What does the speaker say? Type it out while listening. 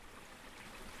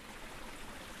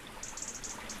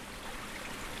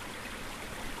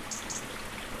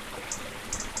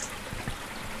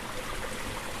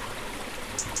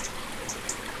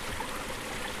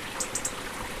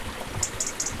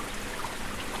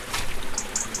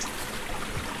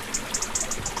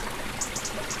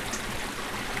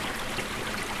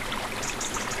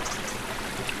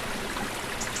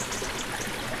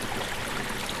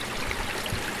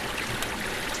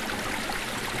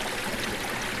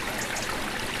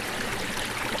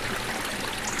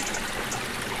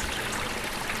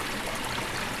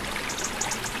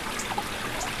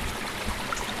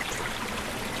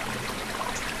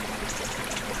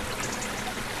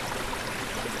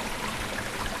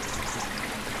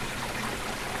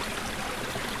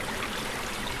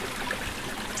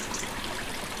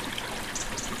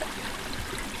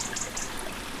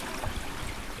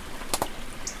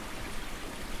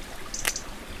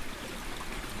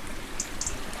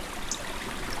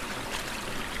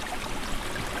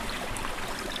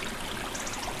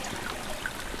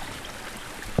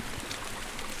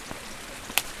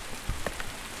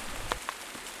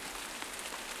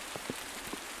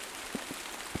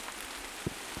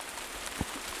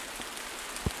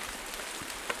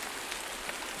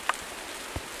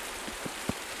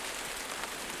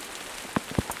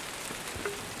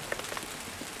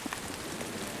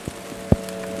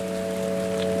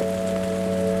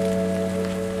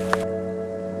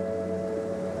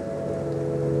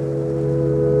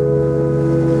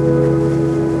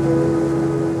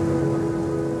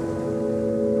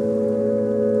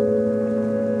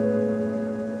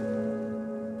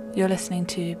listening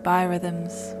to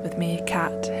Biorhythms with me,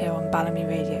 Kat, here on Bellamy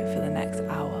Radio for the next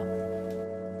hour.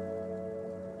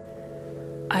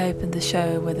 I opened the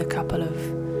show with a couple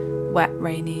of wet,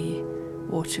 rainy,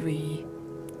 watery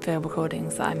field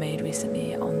recordings that I made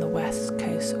recently on the west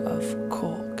coast of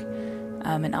Cork,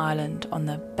 in Ireland on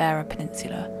the Beara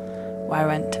Peninsula, where I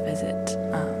went to visit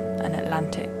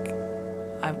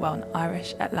an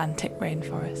Irish Atlantic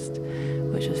rainforest,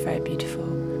 which was very beautiful.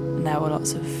 And there were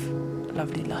lots of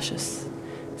lovely, luscious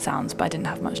sounds, but I didn't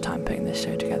have much time putting this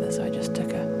show together, so I just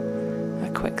took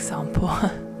a quick sample.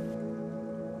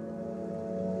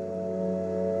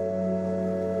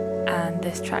 And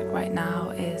this track right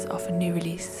now is off a new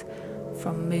release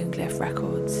from Moonglyph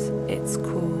Records. It's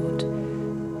called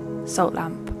Salt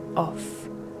Lamp, off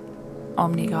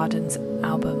Omni Garden's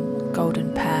album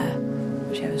Golden Pear,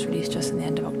 which was released just in the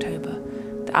end of October.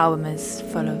 The album is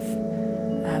full of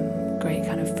great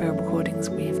kind of field recordings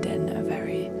weaved in, a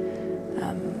very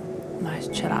nice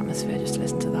chill atmosphere just to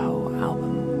listen to the whole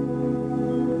album.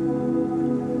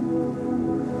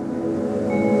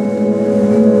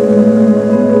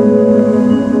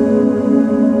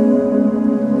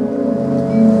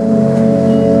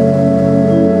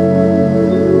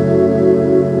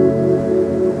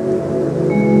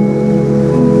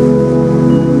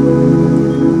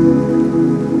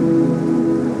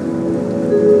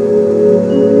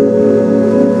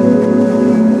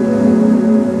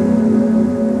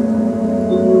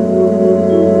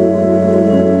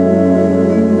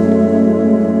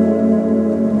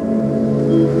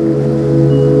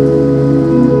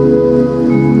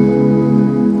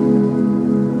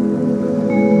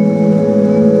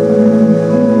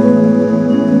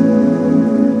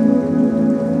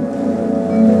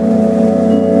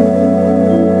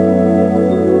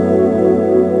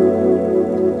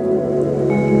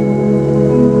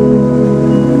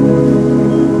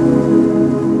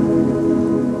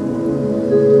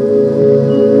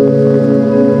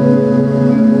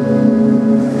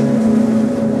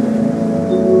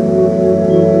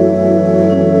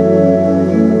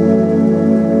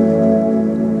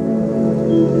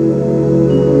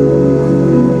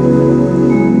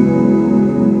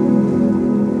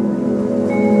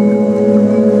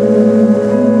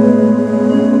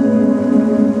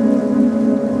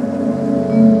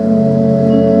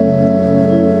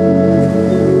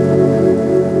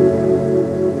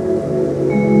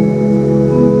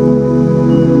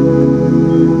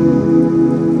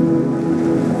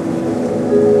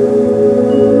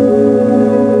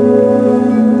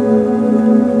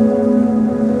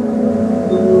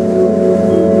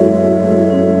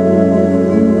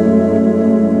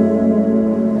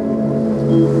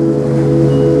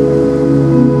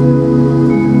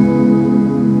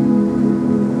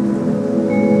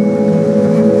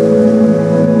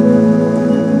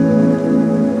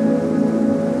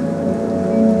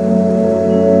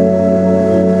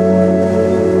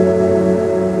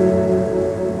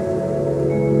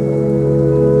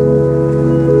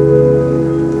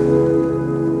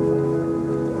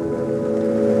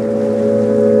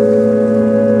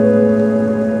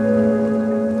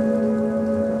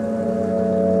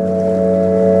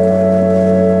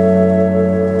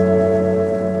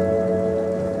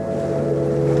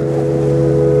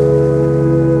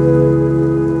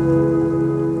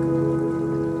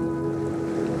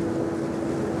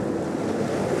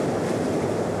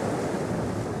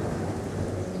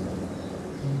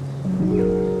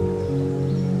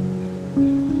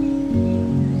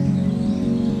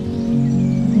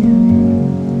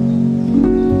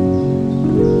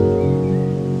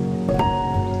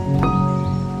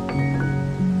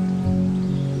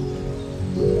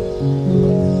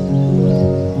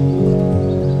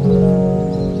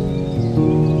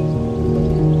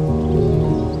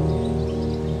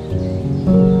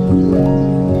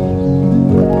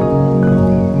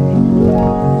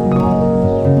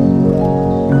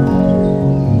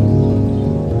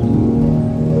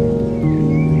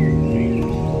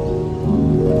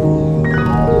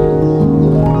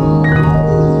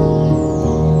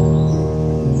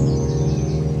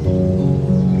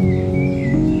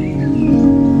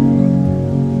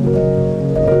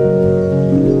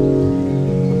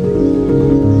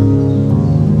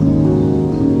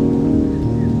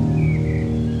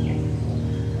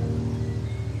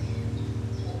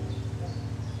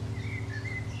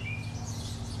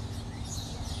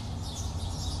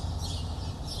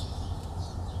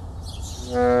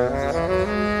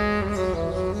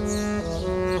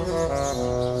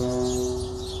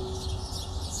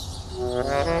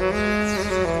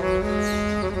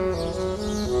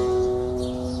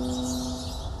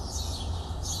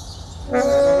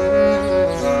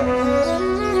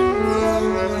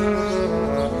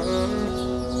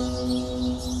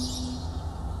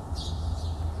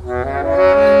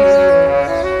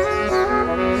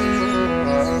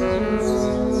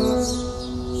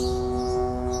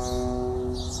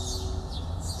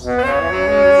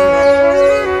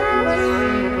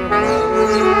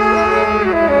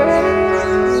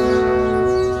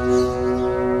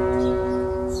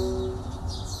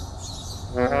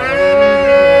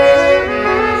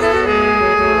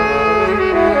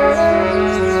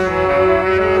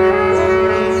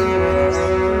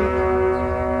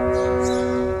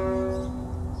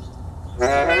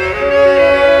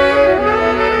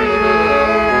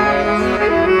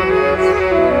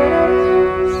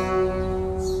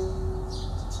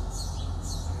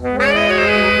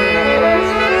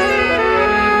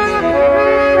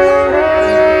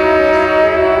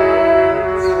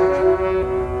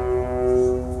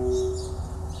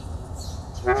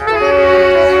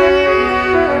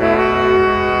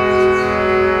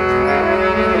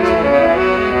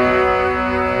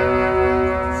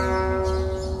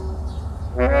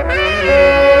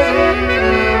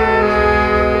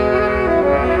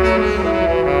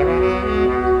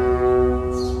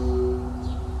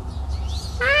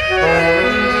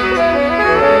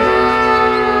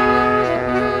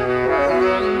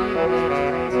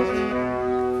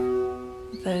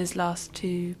 last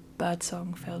two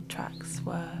birdsong filled tracks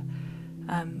were,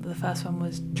 the first one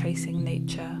was Tracing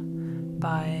Nature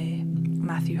by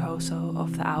Matthew Holsall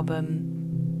off the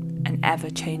album An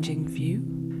Ever-Changing View.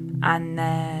 And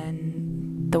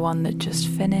then the one that just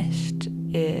finished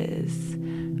is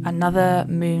another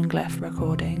Moonglyph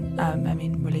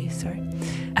release,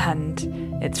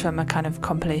 and it's from a kind of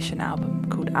compilation album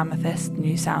called Amethyst,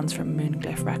 New Sounds from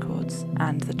Moonglyph Records,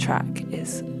 and the track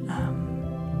is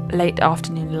Late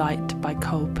Afternoon Light by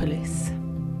Coal Police.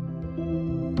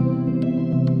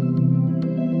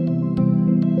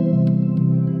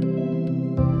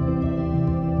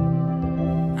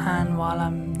 And while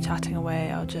I'm chatting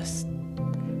away, I'll just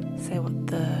say what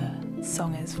the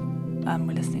song is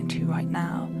we're listening to right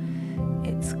now.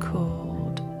 It's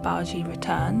called Baji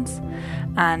Returns,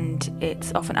 and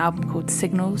it's off an album called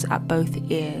Signals at Both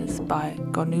Ears by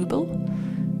Gonubel,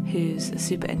 who's a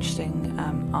super interesting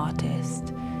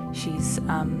artist. She's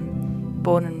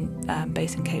born and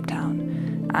based in Cape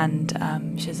Town, and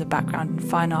she has a background in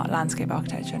fine art, landscape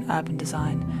architecture and urban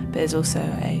design, but is also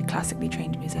a classically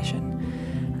trained musician.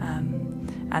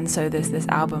 And so this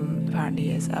album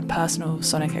apparently is a personal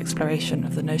sonic exploration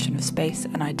of the notion of space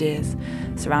and ideas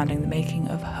surrounding the making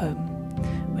of home,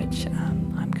 which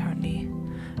I'm currently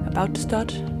about to start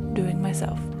doing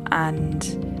myself.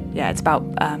 And yeah, it's about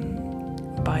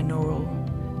binaural,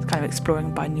 it's kind of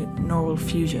exploring binaural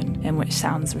fusion, in which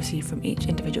sounds received from each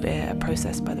individual ear are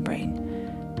processed by the brain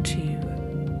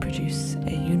to produce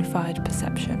a unified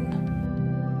perception.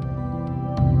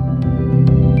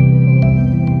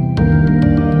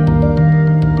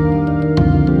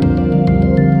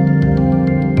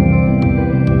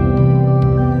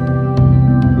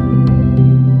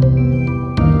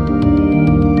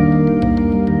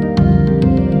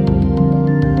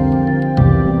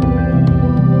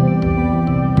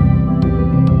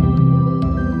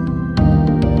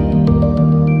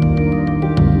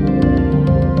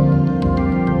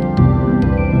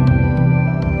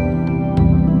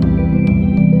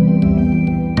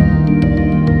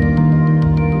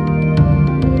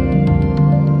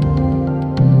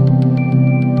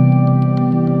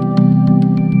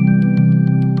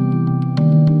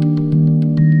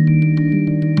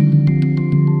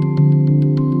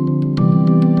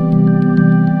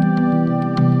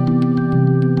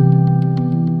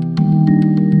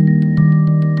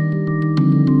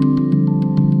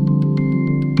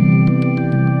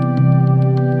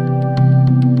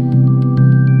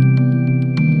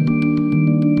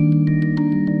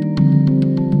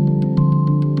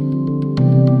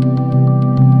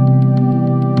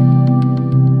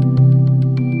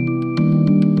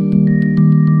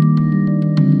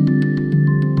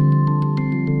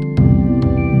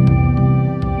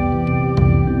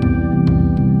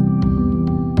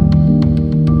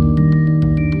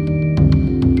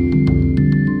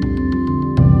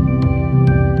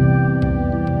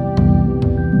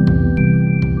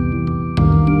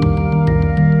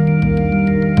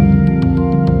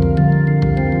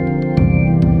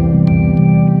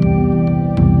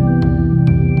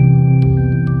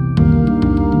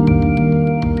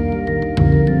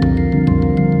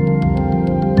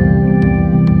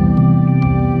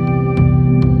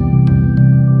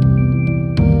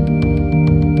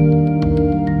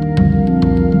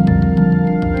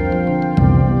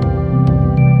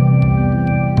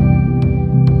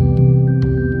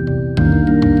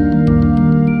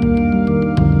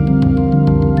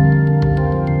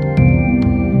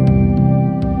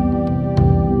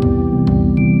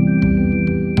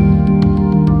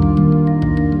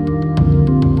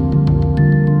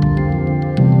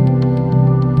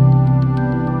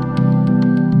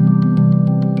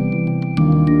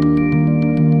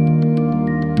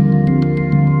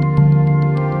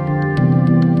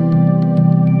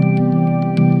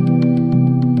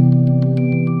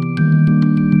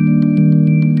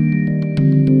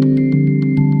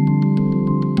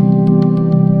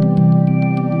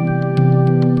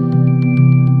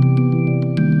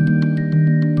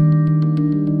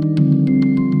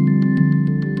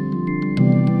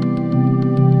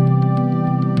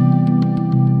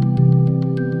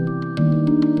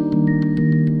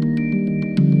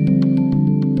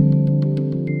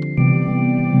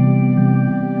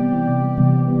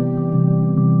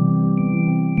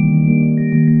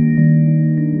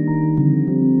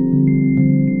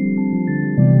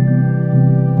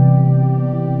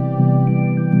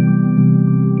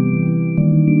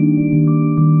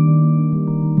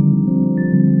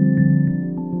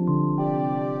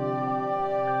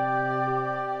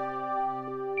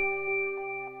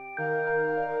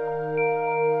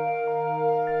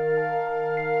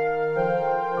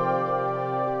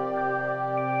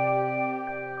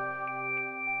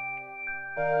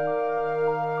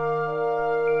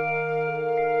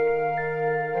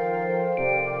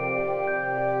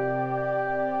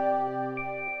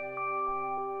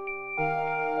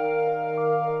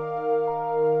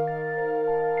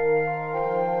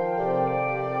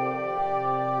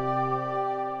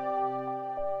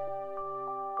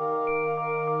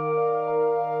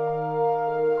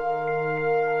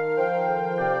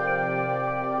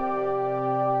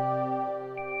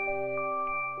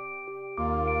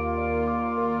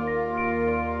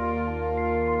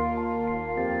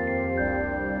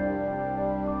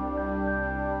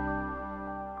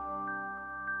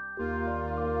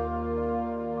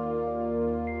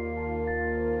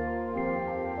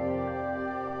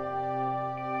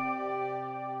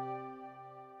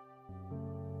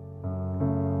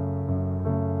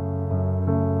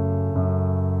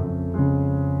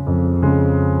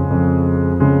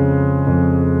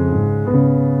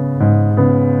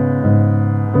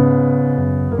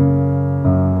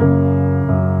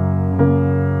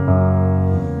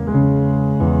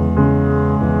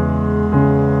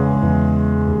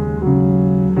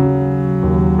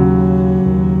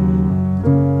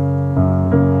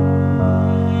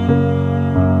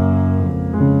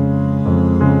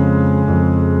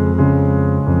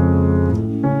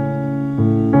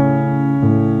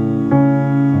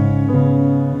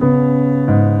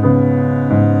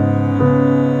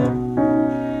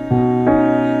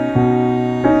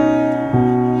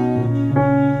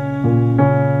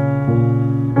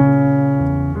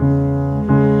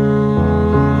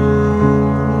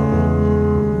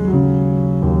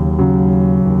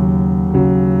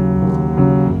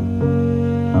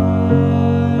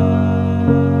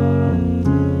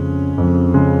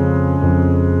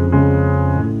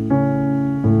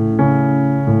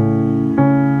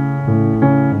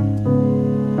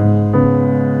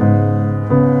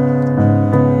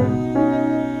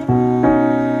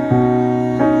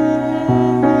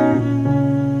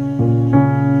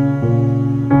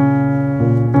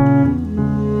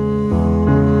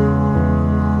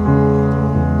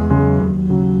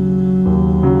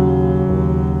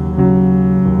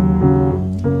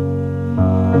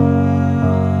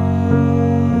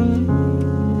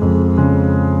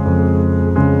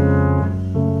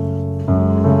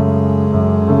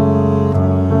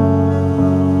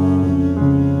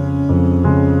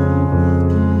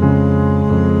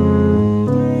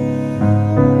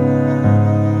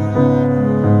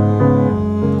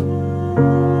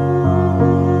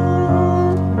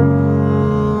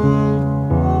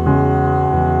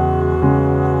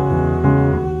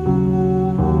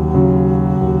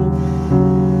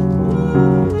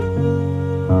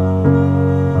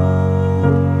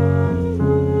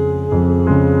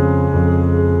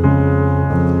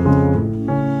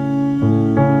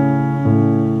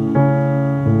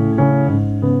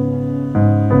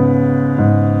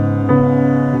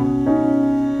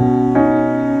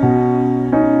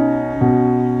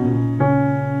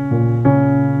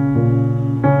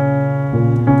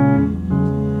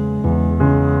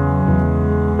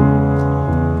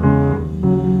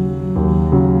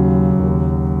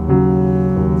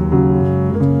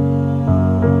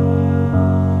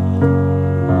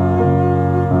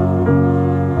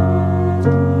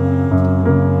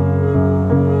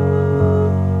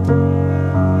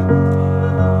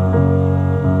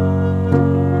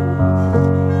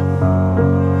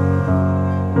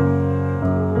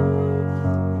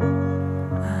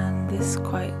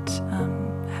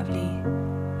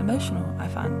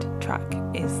 and track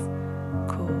is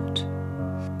called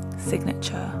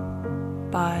Signature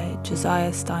by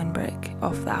Josiah Steinbrick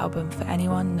off the album For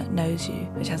Anyone That Knows You,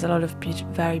 which has a lot of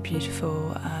very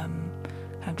beautiful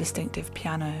kind of distinctive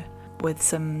piano with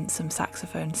some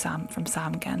saxophone from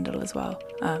Sam Gendel as well.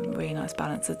 Really nice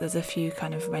balance. There's a few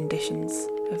kind of renditions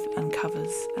and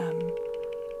covers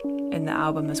in the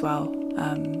album as well.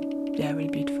 Really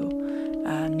beautiful.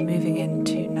 And moving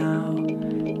into now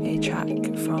a track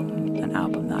from an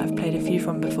album that I've played a few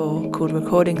from before called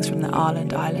Recordings from the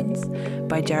Ireland Islands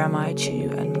by Jeremiah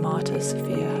Chu and Marta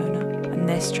Sophia Hona. And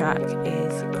this track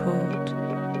is called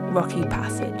Rocky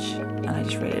Passage, and I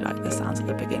just really like the sounds at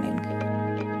the beginning.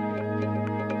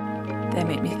 They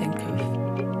make me think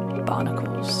of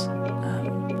barnacles.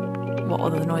 What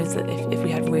are the noise that if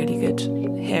we had really good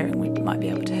hearing we might be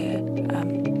able to hear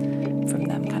from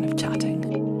them kind of chatting.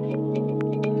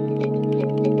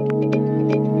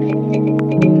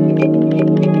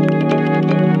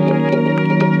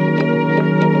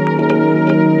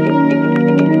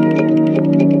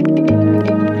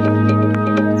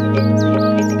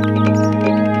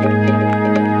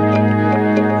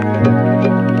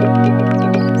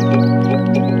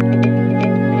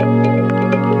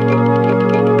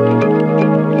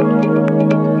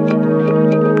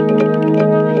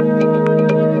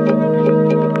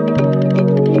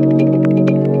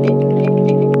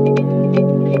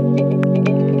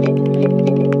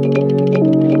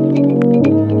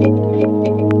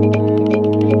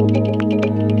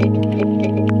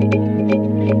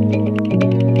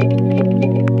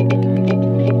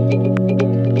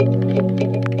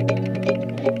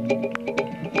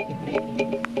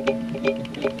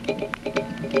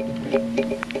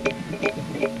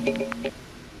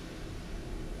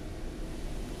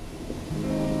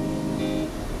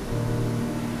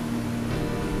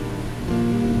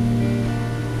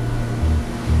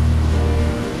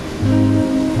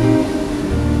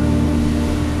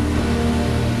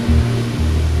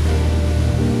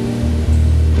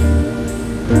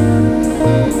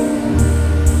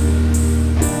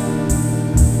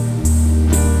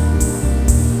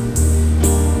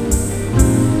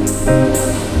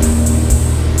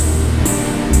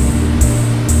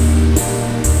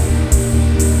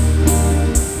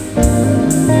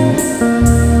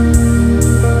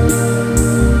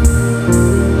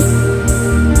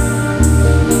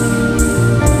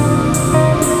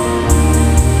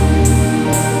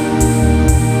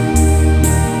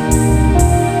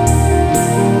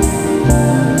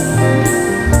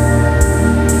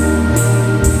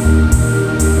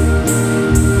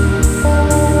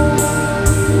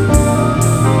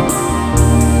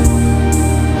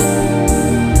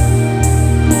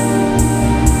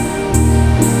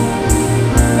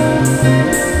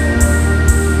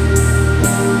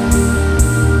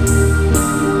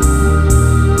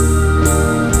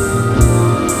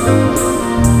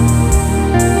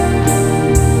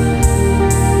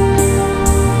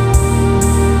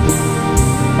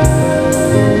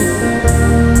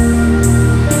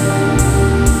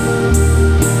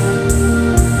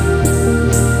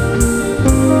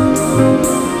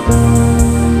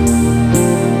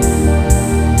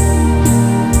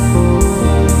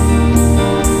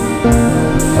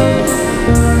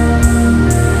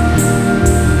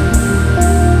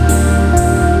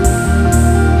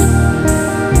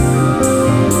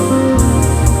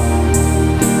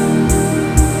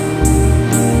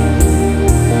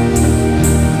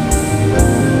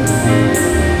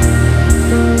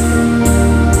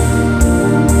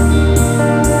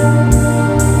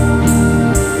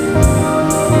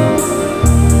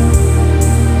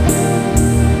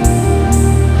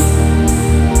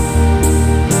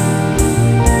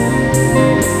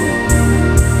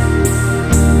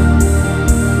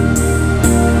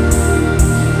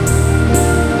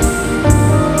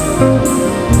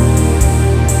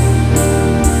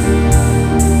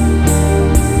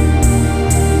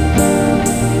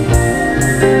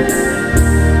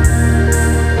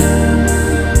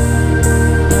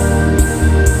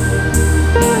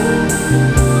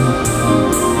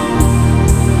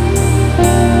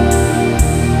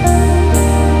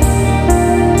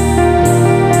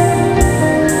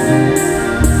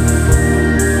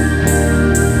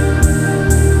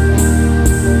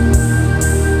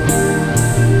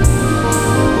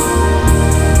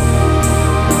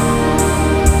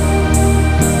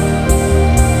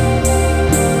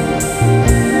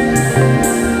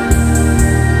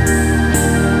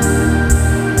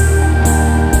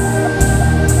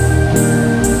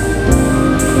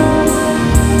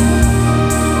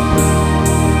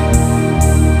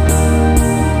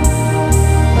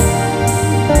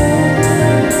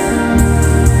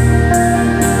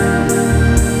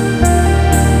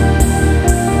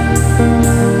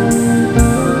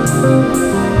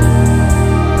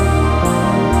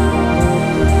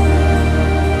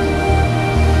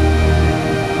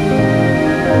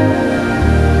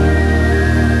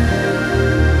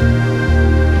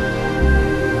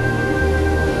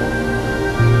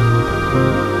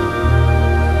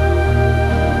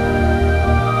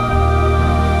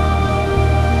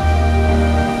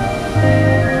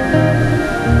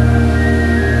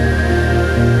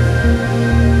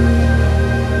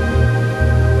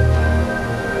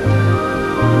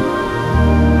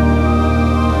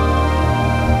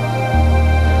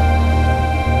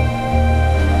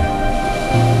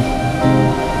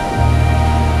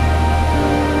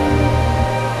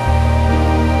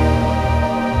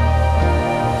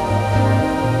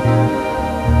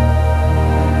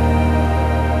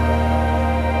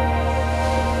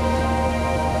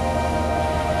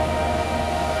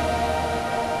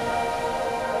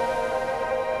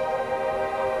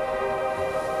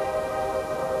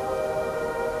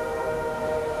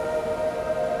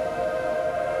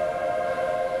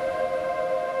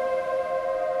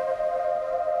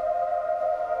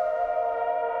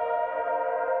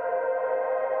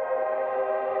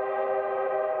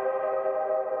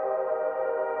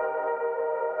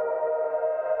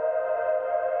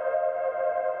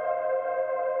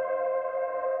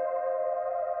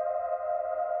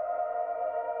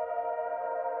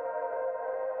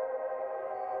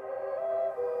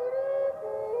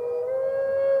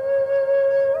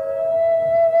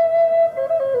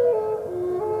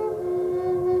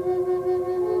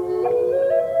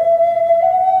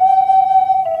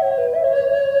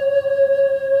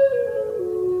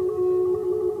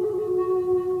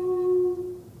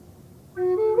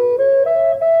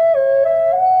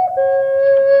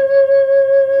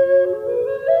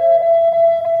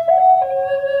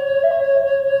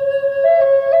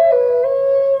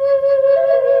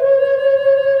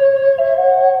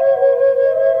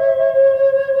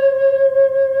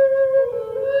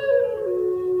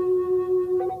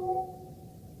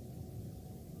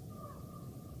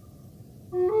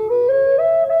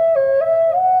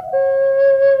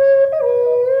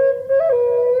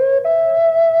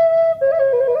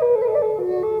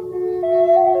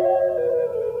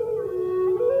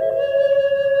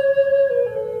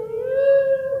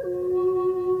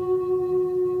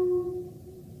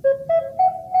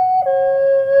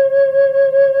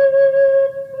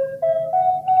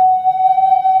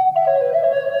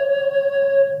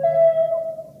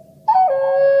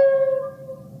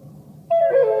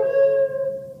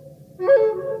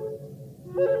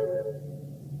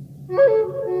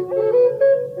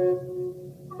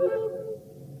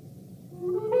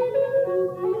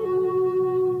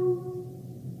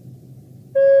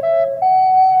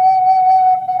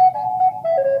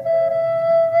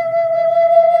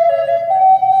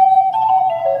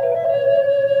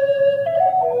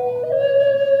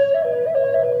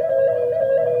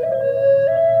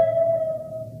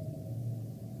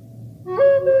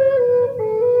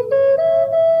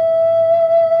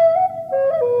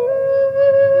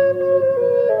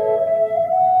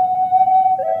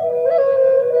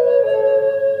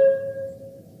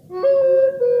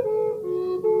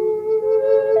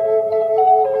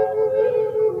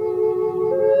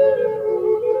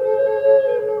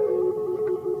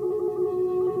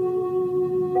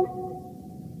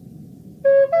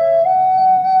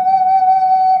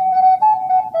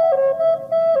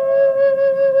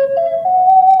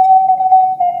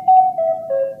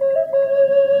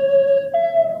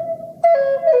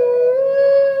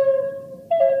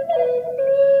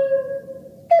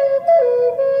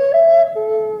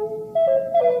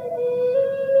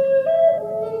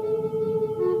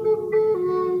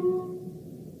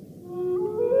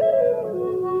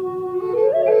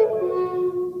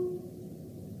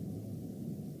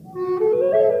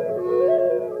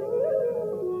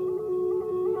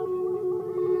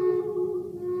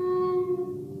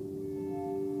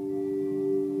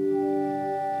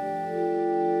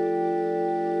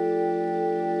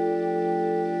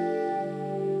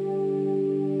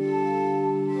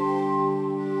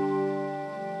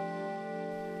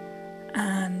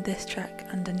 And this track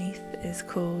underneath is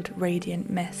called Radiant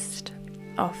Mist,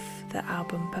 off the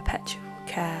album Perpetual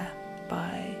Care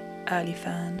by Early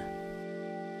Fern.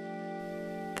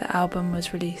 The album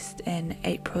was released in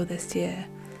April this year,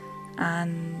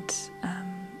 and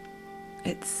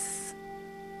it's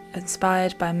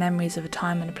inspired by memories of a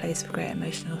time and a place of great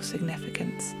emotional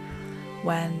significance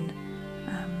when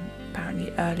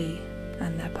apparently Early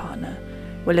and their partner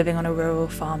were living on a rural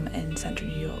farm in central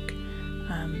New York,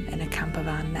 in a camper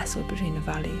van nestled between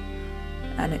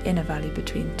in a valley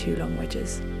between two long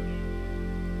ridges.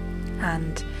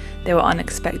 And they were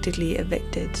unexpectedly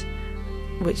evicted,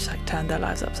 which turned their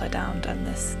lives upside down. And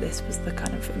this was the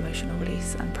kind of emotional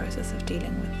release and process of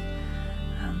dealing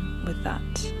with that.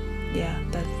 Yeah,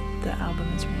 the album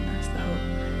is really nice. The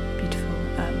whole beautiful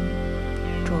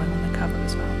drawing on the cover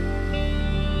as well.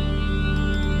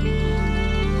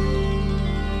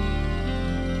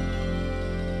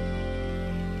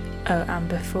 Oh, and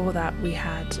before that we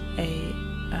had a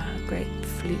great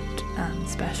flute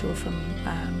special from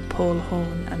Paul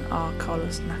Horn and R.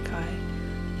 Carlos Nakai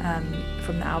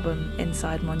from the album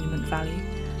Inside Monument Valley,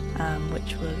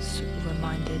 which was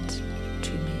reminded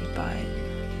to me by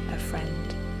a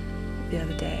friend the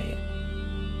other day.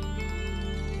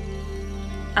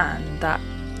 And that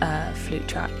flute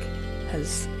track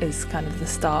is kind of the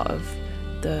start of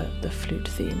the flute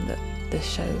theme that this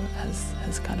show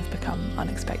has kind of become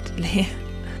unexpectedly.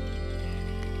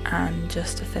 And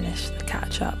just to finish the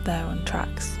catch up there on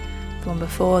tracks, the one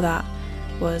before that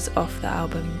was off the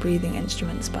album Breathing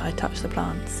Instruments by Touch the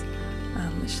Plants,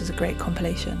 which is a great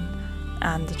compilation,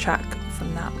 and the track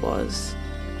from that was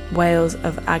Whales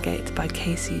of Agate by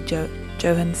Casey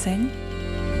Johan Singh.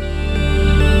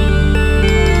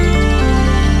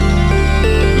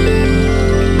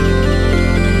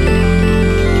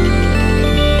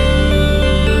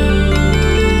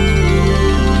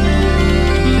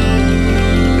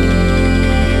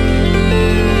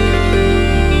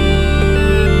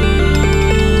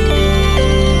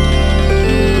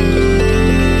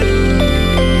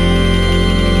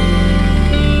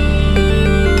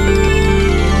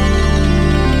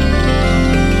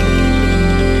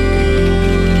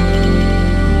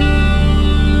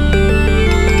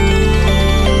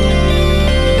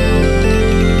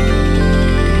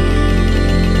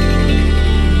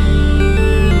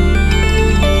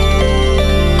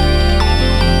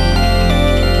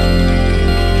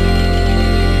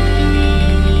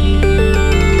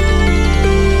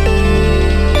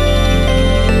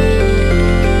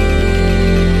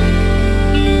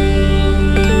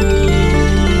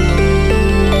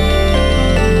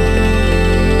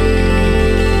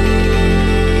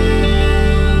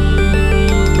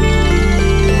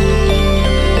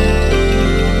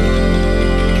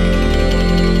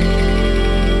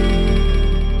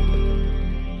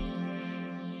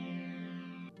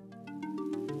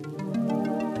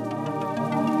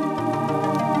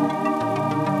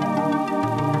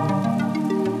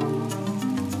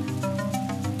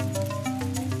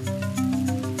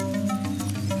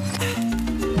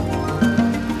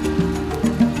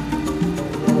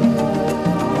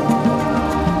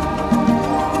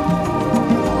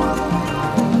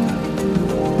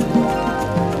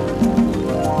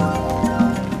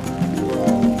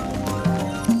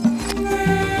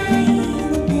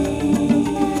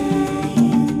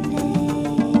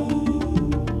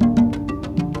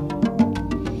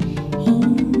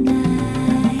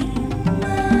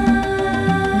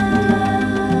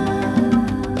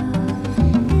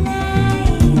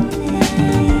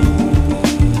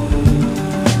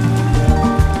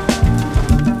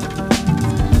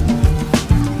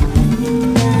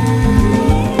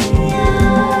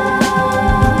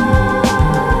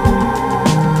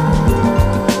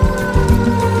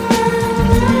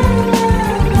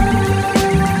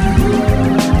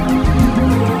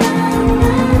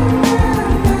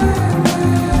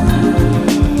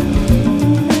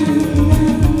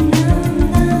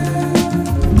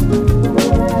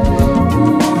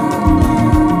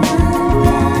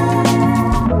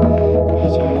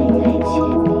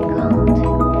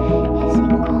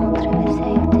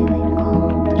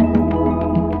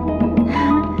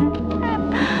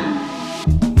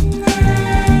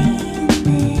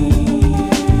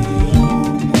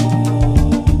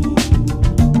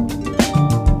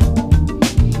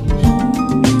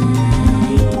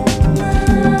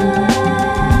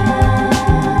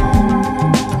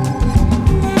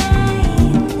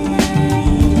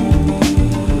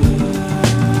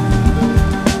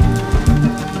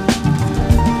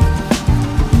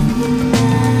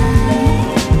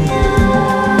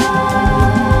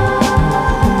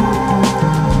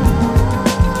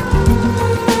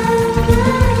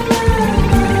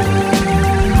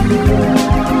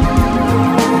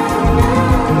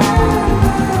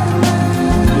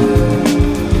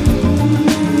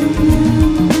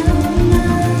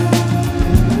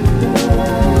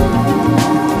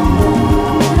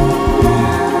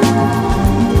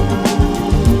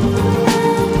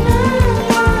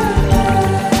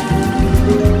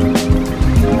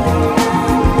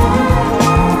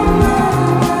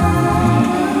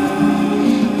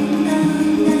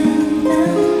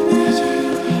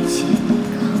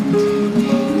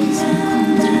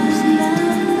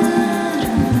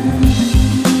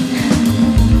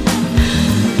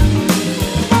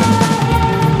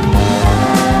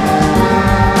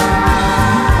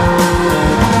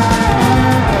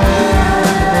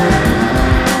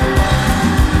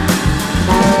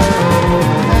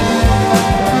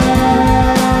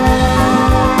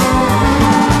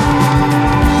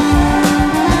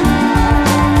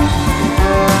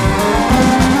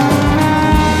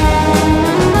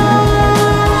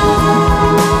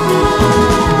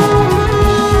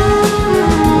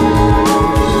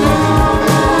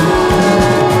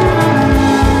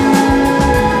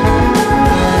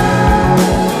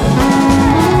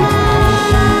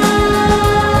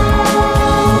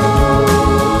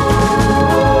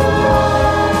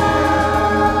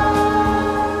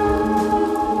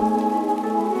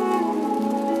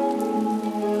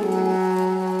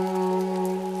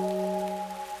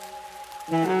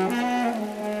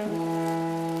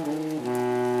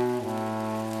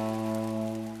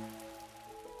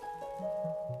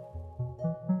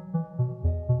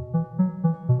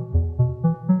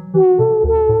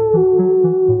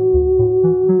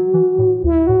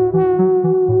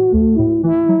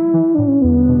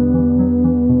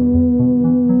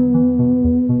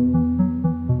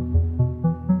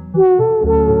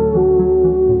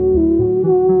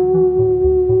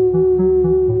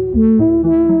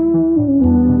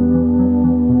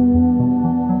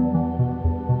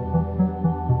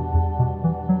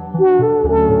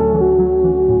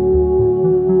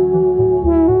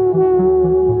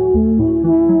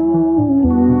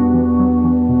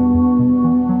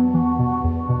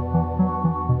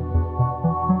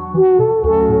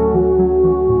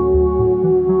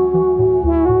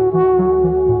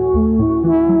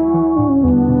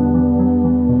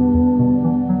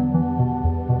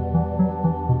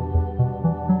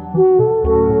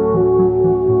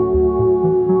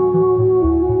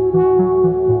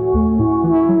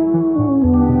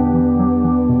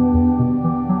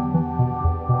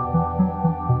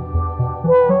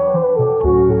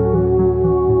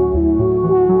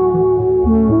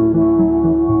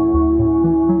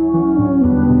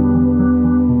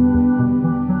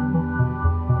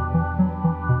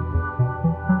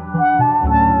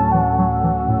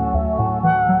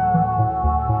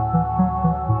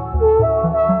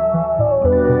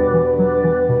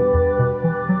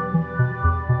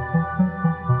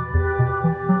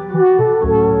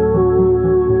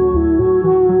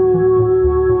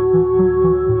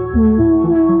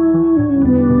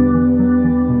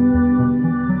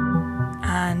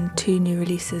 Two new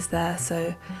releases there.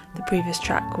 So the previous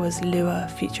track was Lure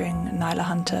featuring Nyla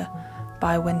Hunter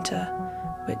by Winter,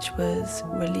 which was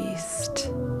released.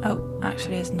 Oh,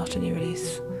 actually, it's not a new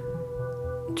release,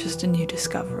 just a new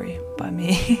discovery by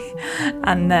me.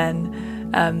 And then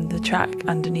the track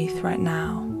underneath right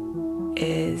now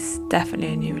is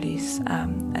definitely a new release.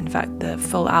 In fact, the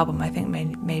full album I think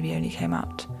maybe only came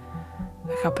out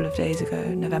a couple of days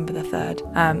ago, November the 3rd.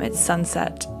 It's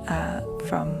Sunset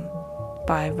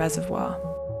by Reservoir.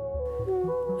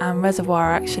 And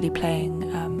Reservoir are actually playing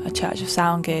a Church of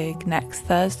Sound gig next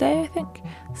Thursday, I think,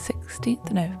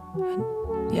 16th,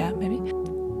 yeah, maybe.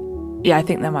 Yeah, I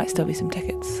think there might still be some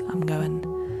tickets. I'm going.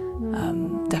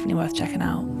 Definitely worth checking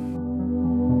out.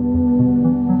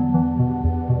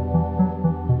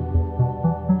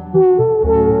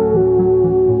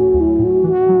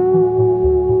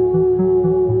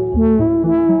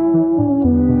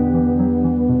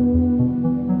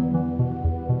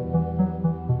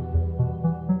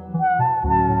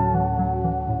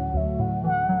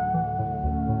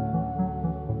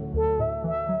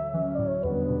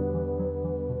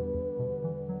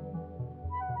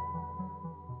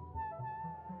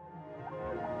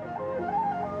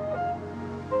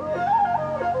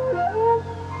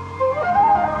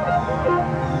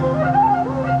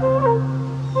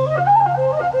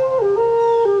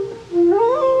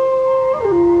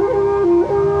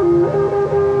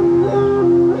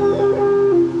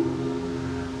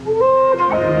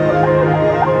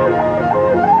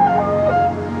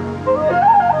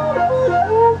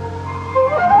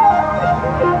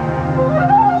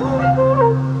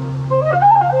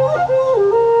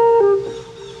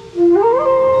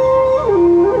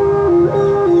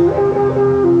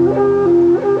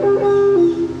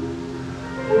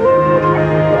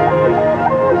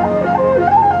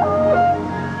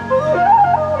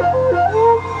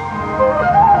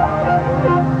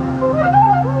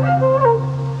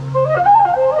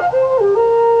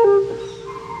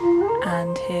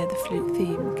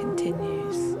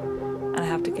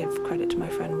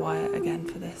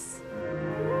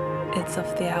 It's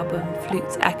off the album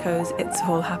Flutes Echoes, It's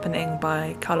All Happening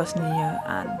by Carlos Nino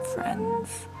and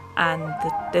Friends. And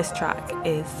this track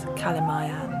is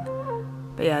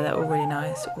Kalimayan. But yeah, they're all really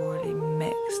nice, all really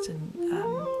mixed and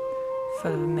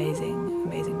full of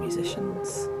amazing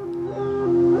musicians.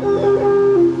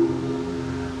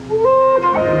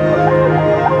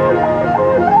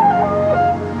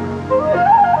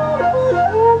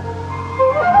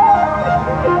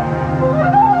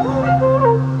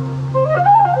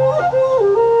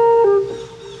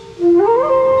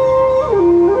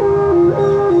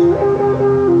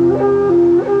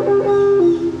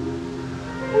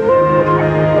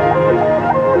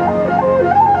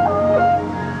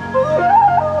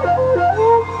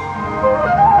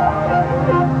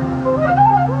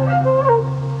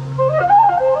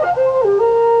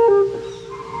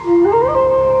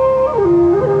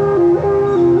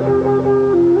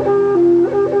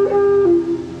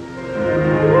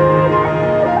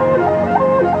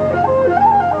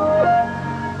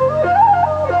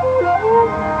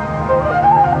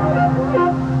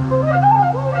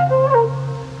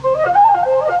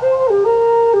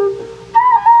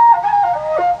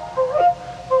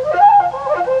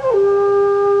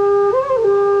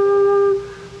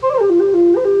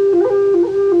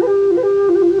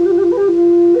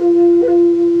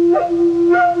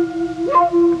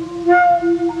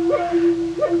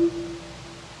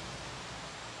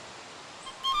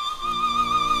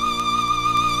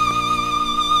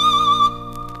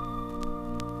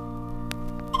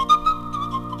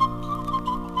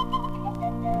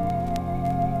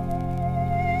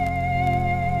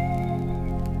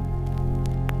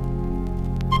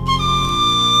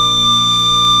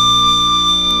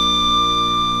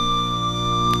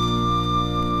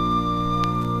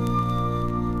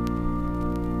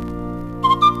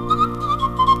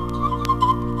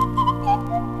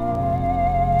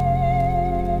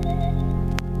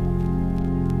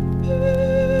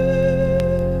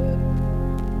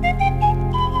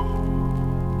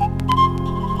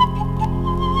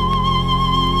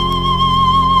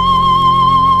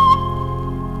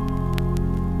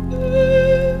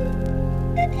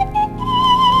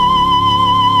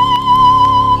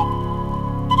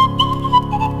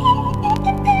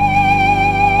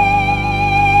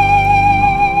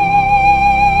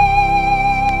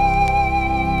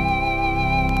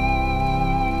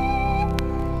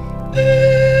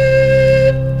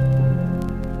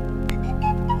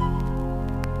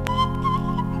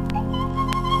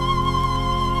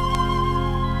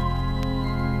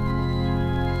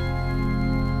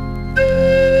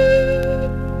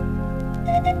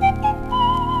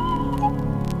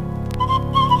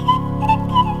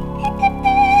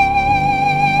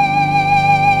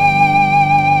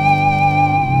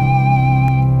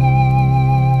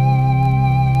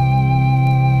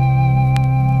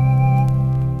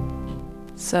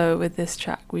 So with this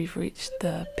track, we've reached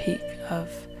the peak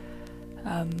of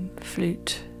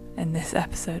flute in this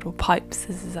episode, or pipes.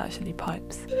 This is actually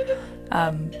pipes.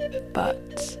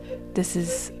 But this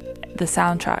is the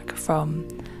soundtrack from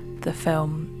the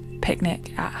film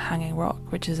Picnic at Hanging Rock,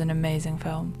 which is an amazing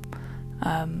film,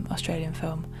 Australian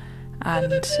film. And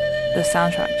the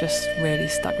soundtrack just really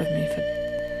stuck with me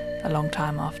for a long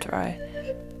time after I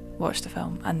watched the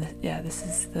film. And this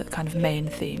is the kind of main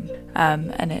theme.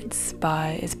 And it's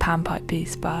a panpipe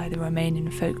piece by the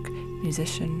Romanian folk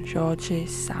musician George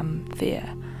Samthea.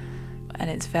 And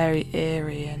it's very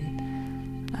eerie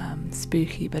and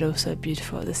spooky, but also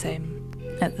beautiful at the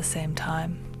same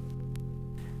time.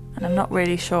 And I'm not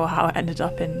really sure how I ended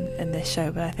up in this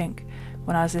show, but I think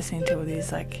when I was listening to all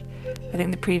these, I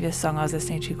think the previous song I was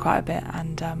listening to quite a bit,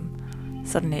 and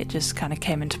suddenly it just kind of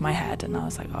came into my head, and I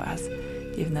was like,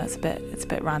 even though it's a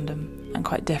bit random and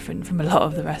quite different from a lot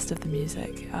of the rest of the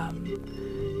music.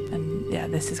 And yeah,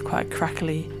 this is quite a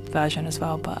crackly version as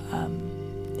well, but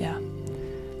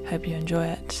hope you enjoy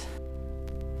it.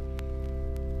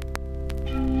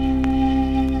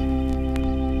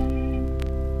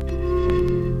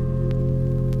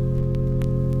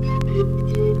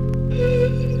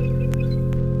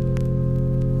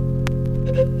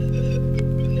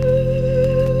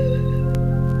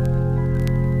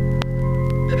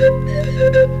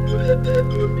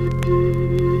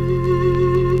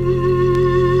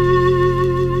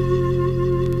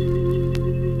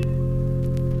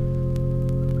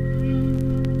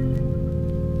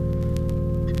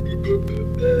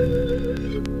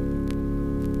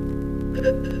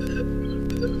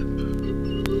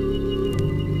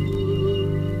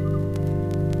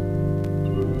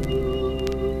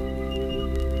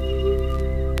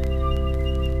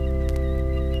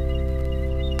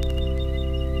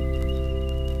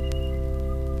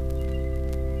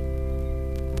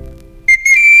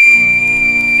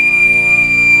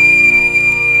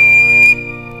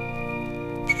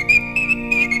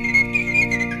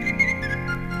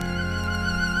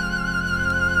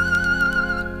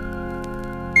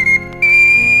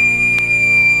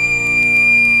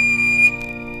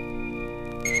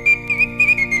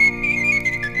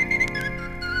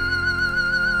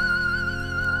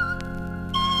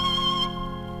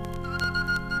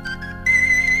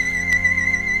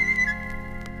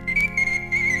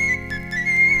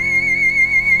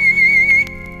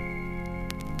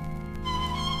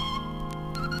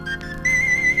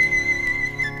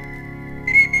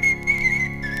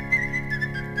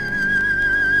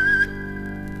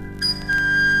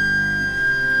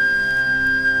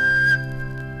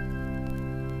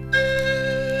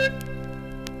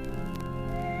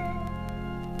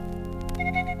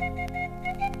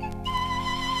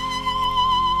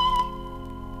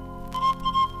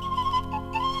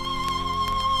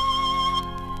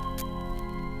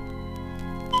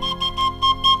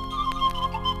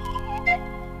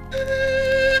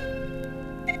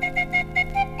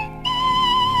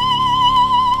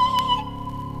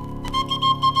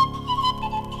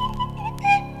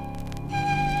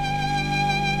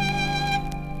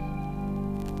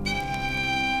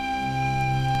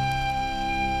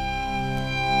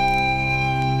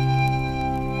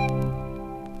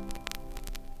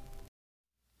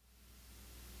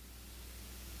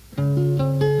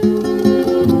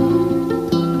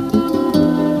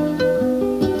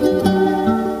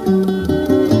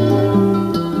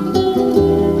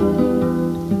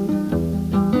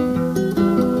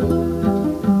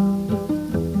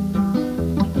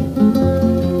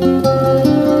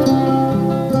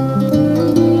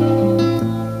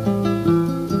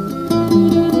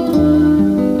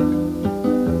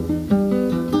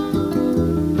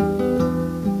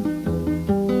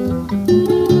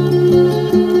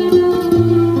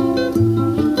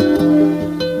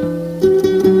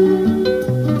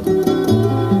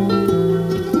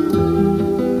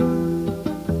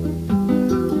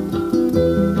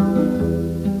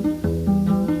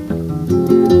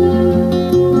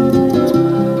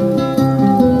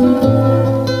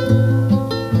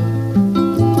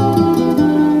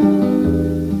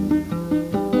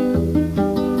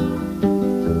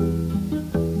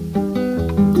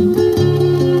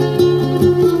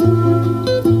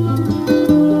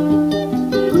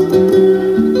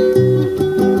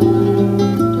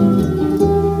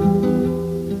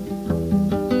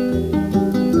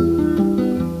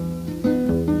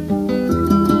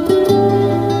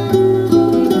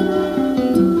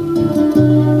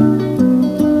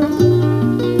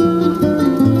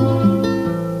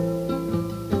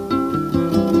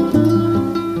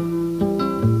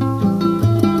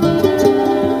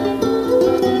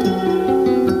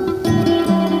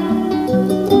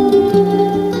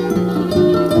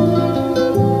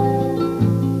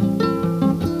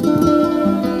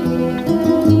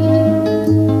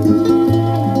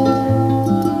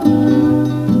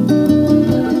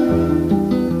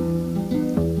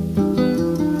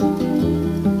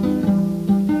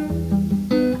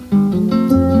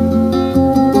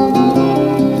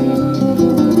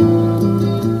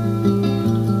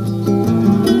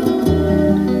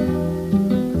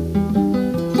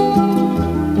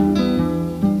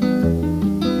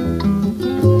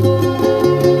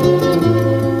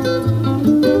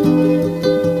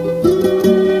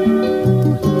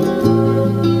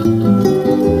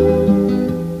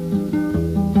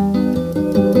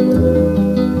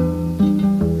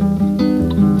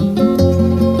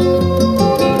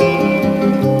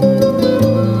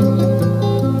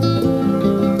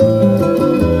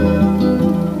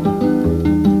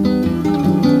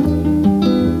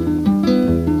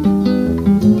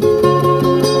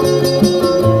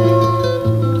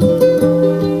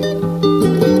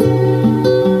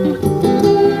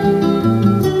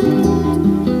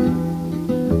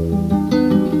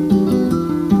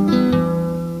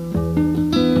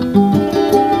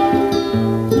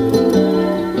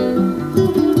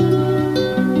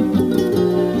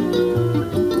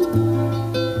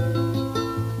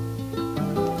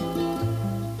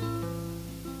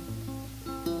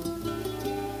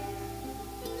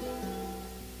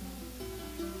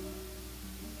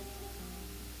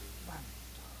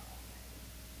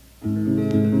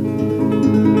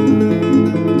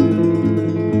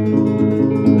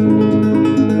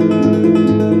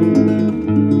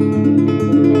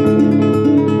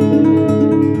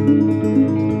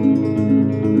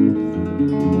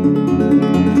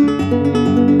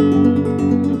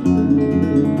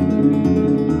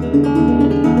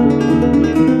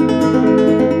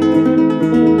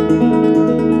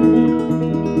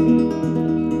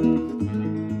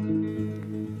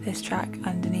 This track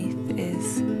underneath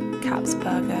is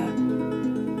Capsberger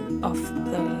off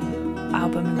the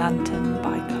album Lantern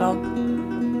by Clog.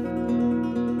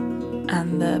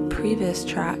 And the previous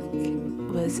track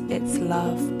was It's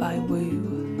Love by Woo,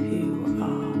 who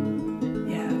are,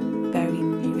 very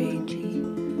new agey.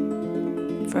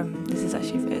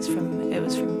 It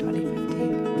was from 2015.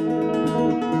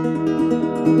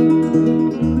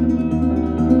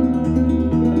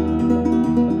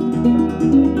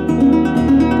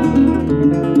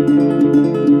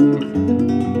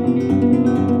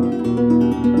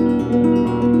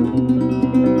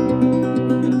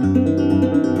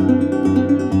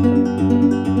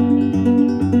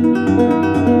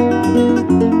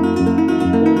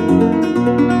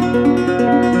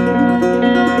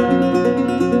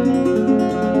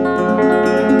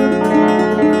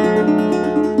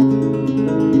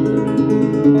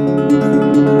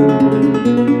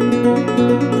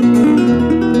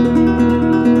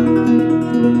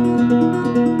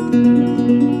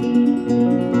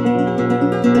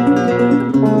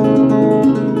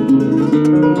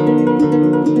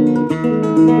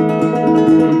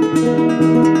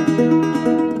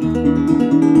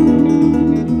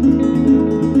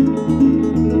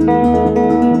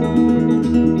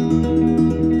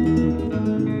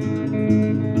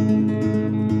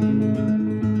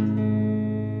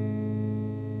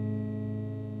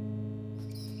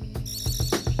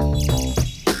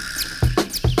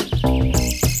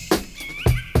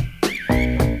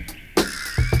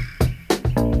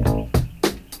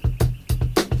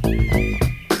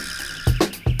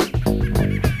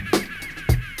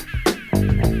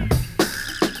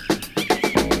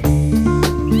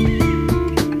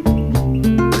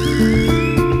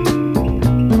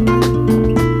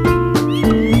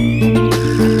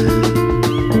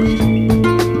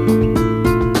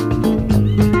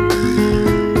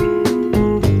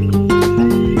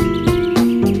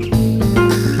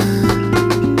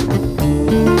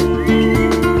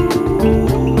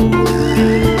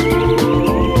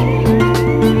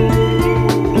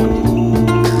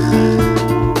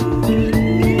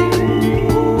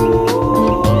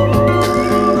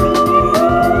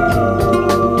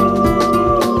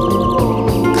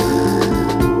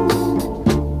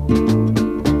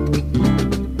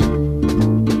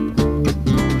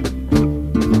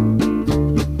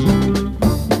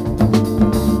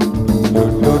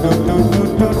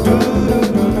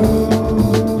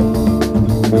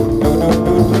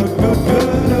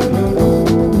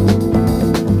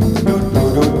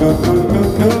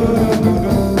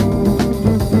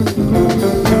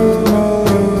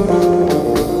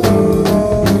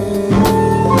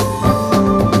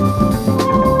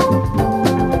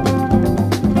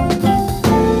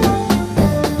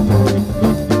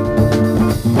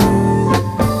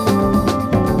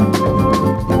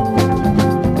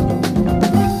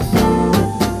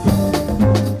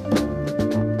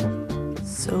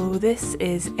 This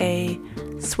is a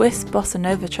Swiss bossa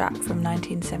nova track from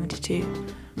 1972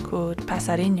 called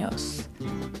Passarinhos,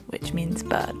 which means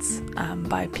birds,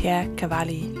 by Pierre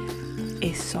Cavalli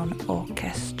et son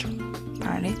orchestre,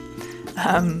 apparently.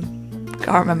 Can't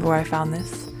remember where I found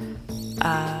this,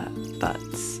 but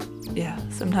yeah,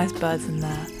 some nice birds in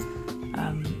there.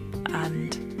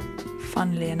 And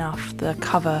funnily enough, the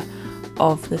cover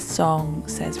of the song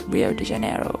says Rio de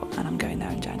Janeiro, and I'm going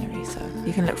there in January, so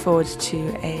you can look forward to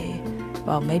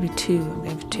maybe two, I'm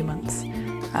going for 2 months,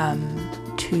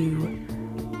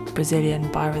 2 Brazilian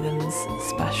Biorhythms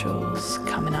specials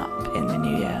coming up in the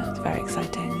new year. It's very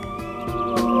exciting.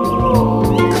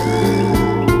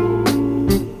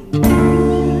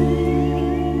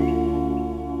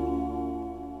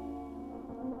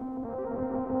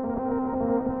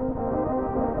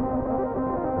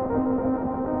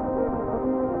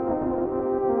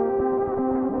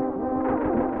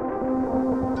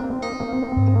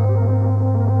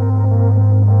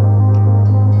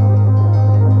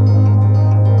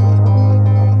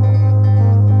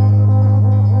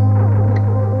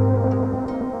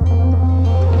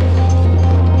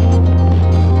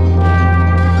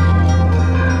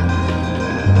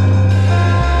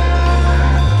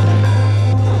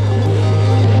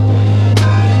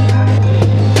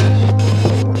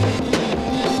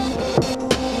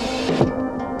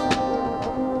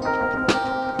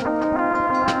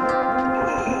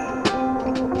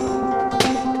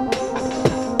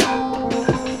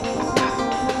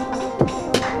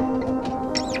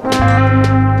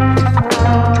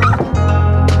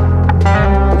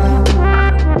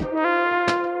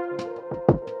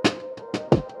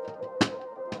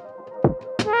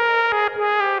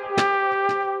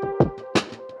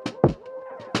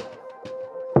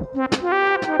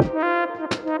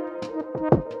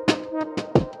 Thank you.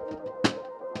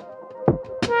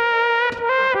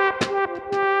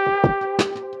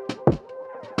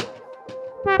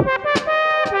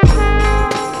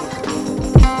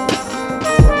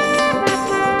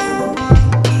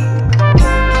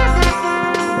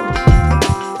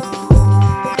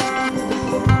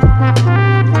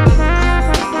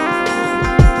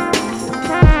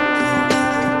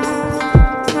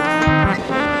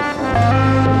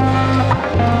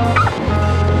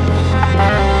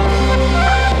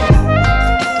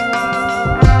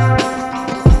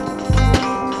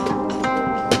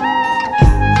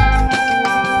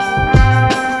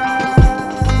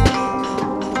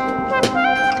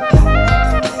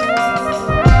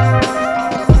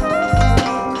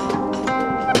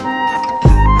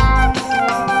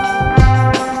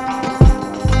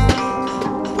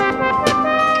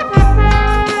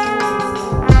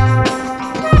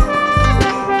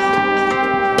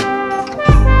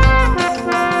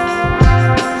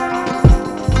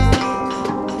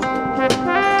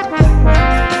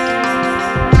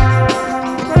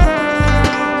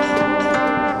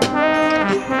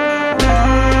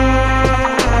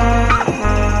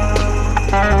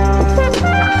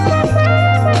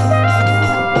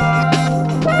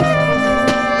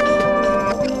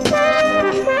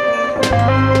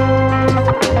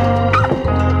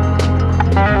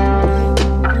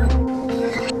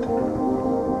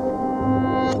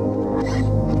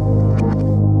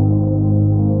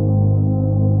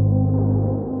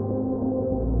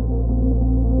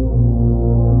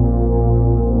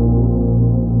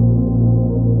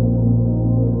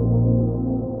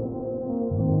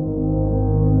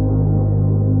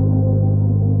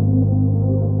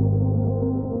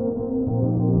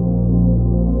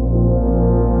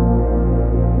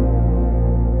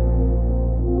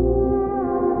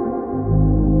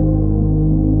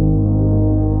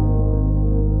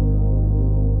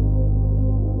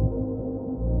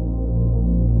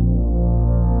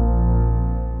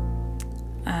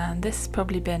 this has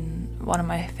probably been one of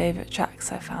my favourite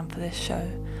tracks I found for this show,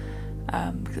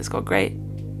 because it's got a great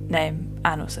name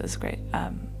and also it's great,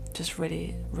 just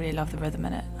really love the rhythm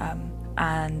in it,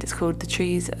 and it's called The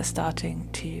Trees Are Starting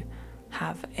to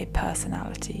Have a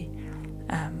Personality,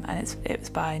 and it was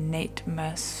by Nate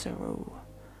Mercereau,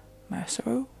 I'm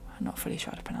not fully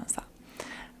sure how to pronounce that,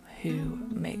 who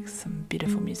makes some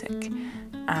beautiful music.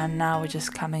 And now we're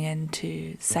just coming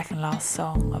into the second last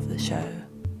song of the show,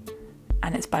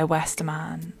 and it's by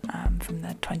Westerman, from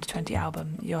the 2020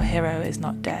 album Your Hero Is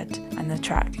Not Dead, and the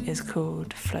track is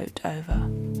called Float Over.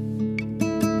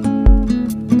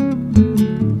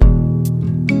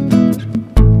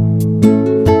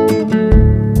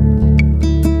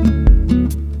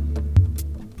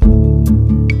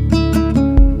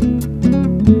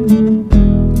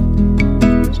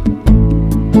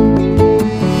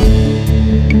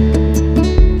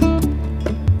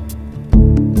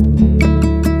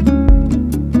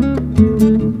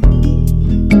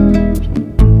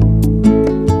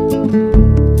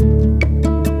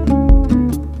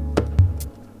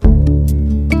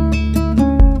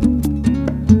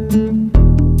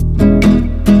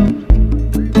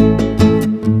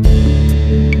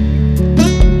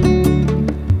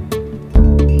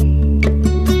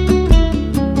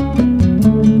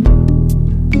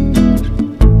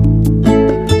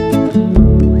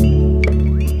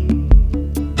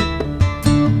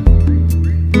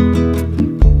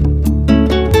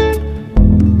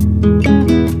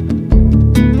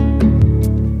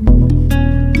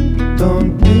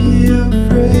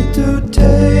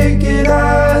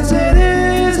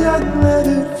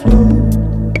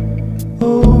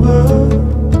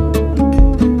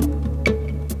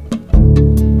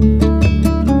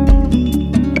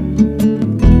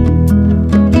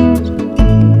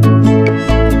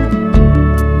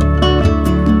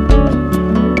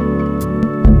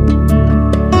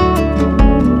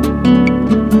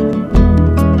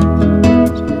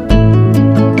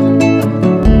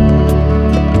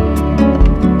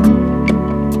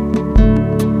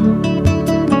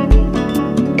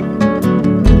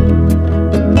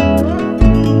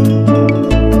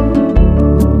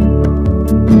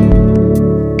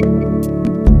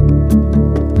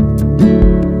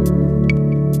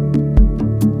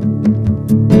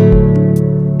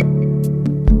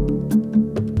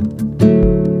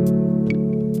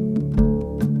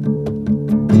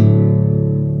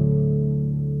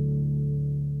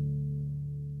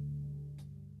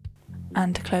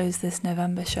 And to close this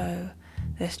November show,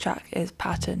 this track is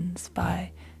Patterns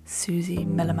by Susie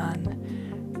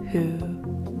Milliman, who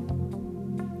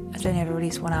has only ever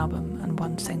released one album and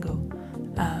one single.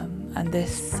 And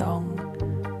this song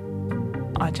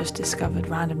I just discovered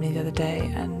randomly the other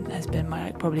day and has been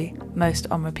my probably most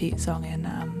on repeat song in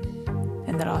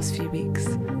the last few weeks.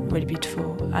 Really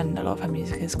beautiful, and a lot of her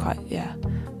music is quite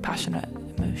passionate,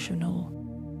 emotional.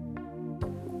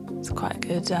 It's quite a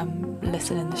good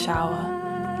listen in the shower,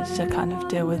 just to kind of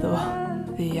deal with all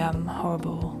the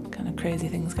horrible kind of crazy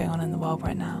things going on in the world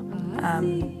right now.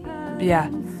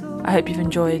 I hope you've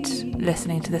enjoyed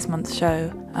listening to this month's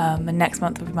show, and next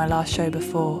month will be my last show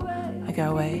before I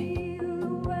go away.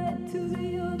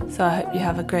 So I hope you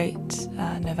have a great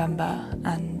November,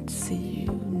 and see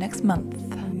you next month.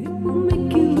 It will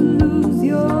make you lose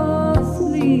your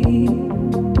sleep.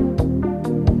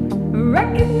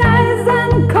 Recognize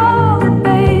and call it,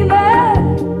 baby.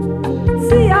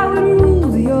 See how it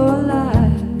rules your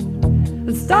life.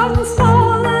 Starting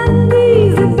small and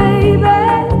easy, baby.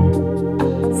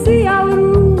 See how it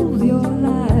rules your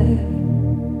life.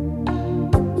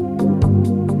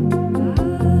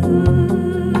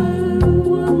 I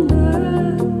wonder,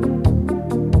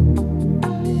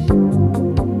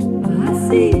 I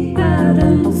see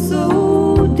patterns so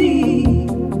deep.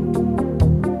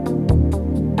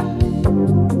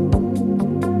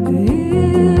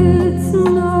 It's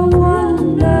no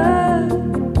wonder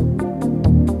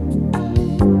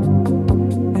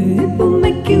it will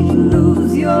make you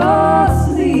lose your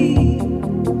sleep.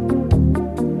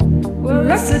 Well,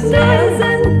 recognize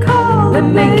and call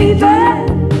it, baby.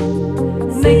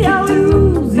 Make you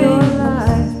lose your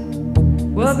life.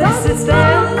 Well, this is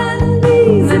down and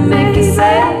easy, make you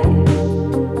say.